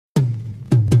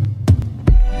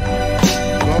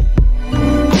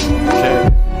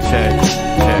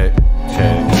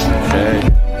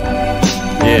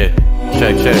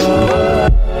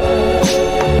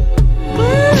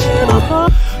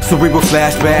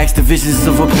flashbacks, the visions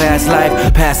of a past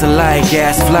life. Pass a light,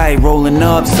 gas flight, rolling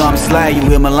up, some slight. You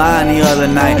hear my line the other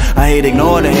night. I hate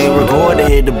ignore, the hate record, the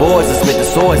hit the boards. I spit the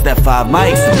swords, that 5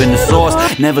 mics up in the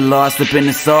sauce. Never lost, slip in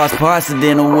the sauce. Parts of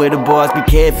dinner with the boss. Be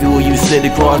careful who you sit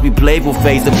across. Be playful,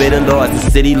 face a bit of loss.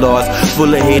 The city lost,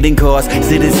 full of hidden costs.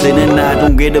 Sitting, I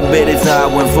don't get a bit of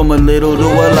time. Went from a little to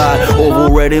a lot.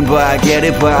 Over red and by, get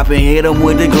it poppin'. Hit them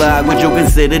with the Glock, what you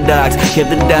consider docs. Kept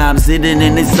the dimes sitting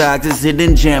in his socks. It's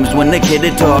hidden gems when the kid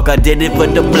would talk. I did it for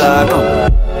the block.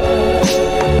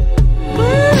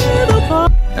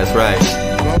 That's right,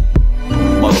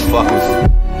 motherfuckers.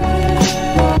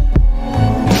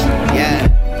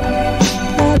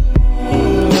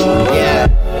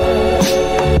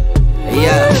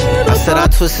 Said I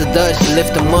twist the Dutch,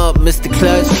 lift them up, miss the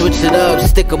clutch, switch it up,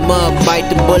 stick them up, bite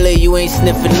the bullet, you ain't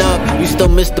sniffing up, you still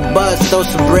miss the bus, throw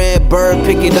some bread, bird,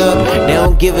 pick it up, they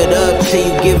don't give it up till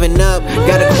you giving up,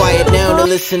 gotta quiet down to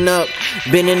listen up,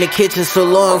 been in the kitchen so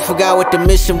long, forgot what the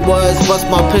mission was, bust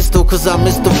my pistol cause I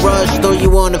missed the rush, throw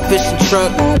you on a fishing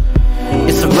truck.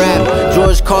 It's a rap,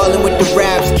 George Carlin with the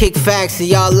raps, kick facts and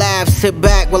y'all laugh, sit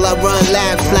back while I run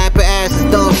laps, slapping asses,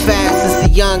 done fast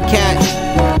since a young cat.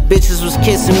 Bitches was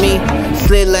kissing me,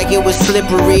 slid like it was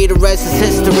slippery, the rest is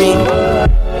history.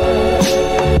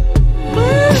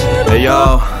 Hey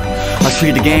yo, I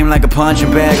treat the game like a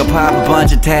punching bag. I pop a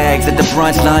bunch of tags at the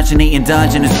brunch, lunch, and eating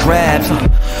Dungeness crabs.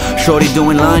 Shorty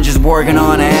doing lunges, working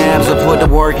on abs. I put the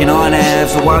working on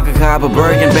abs, so I could cop a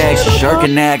Birkin bag. She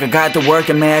shirking neck, I got the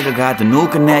working mag, I got the new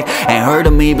connect. Ain't heard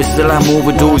of me, but still I move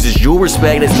with dudes. It's you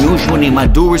respect, it's mutual, need my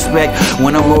due respect.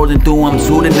 When I'm rolling through, I'm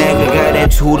to the neck. I got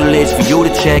that tutelage for you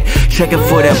to check. Checking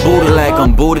for that Buddha like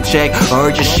I'm Buddha check. I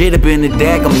heard your shit up in the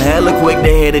deck, I'm hella quick to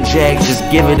hit a jack. Just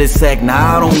give it a sec,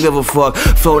 nah I don't give a fuck.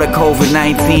 Flow that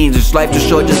COVID-19, just life too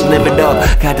short, just live it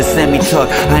up. Got the semi-tuck,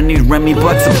 I need Remy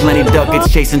bucks and plenty ducats.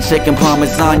 Chasing chicken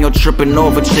parmesan, you're tripping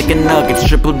over chicken nuggets.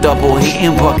 Triple double,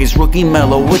 hitting buckets. Rookie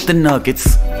Melo with the nuggets.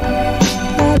 Even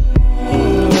 9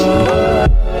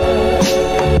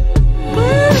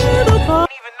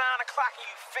 o'clock and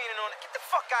you fainting on it. Get the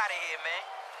fuck out of here, man.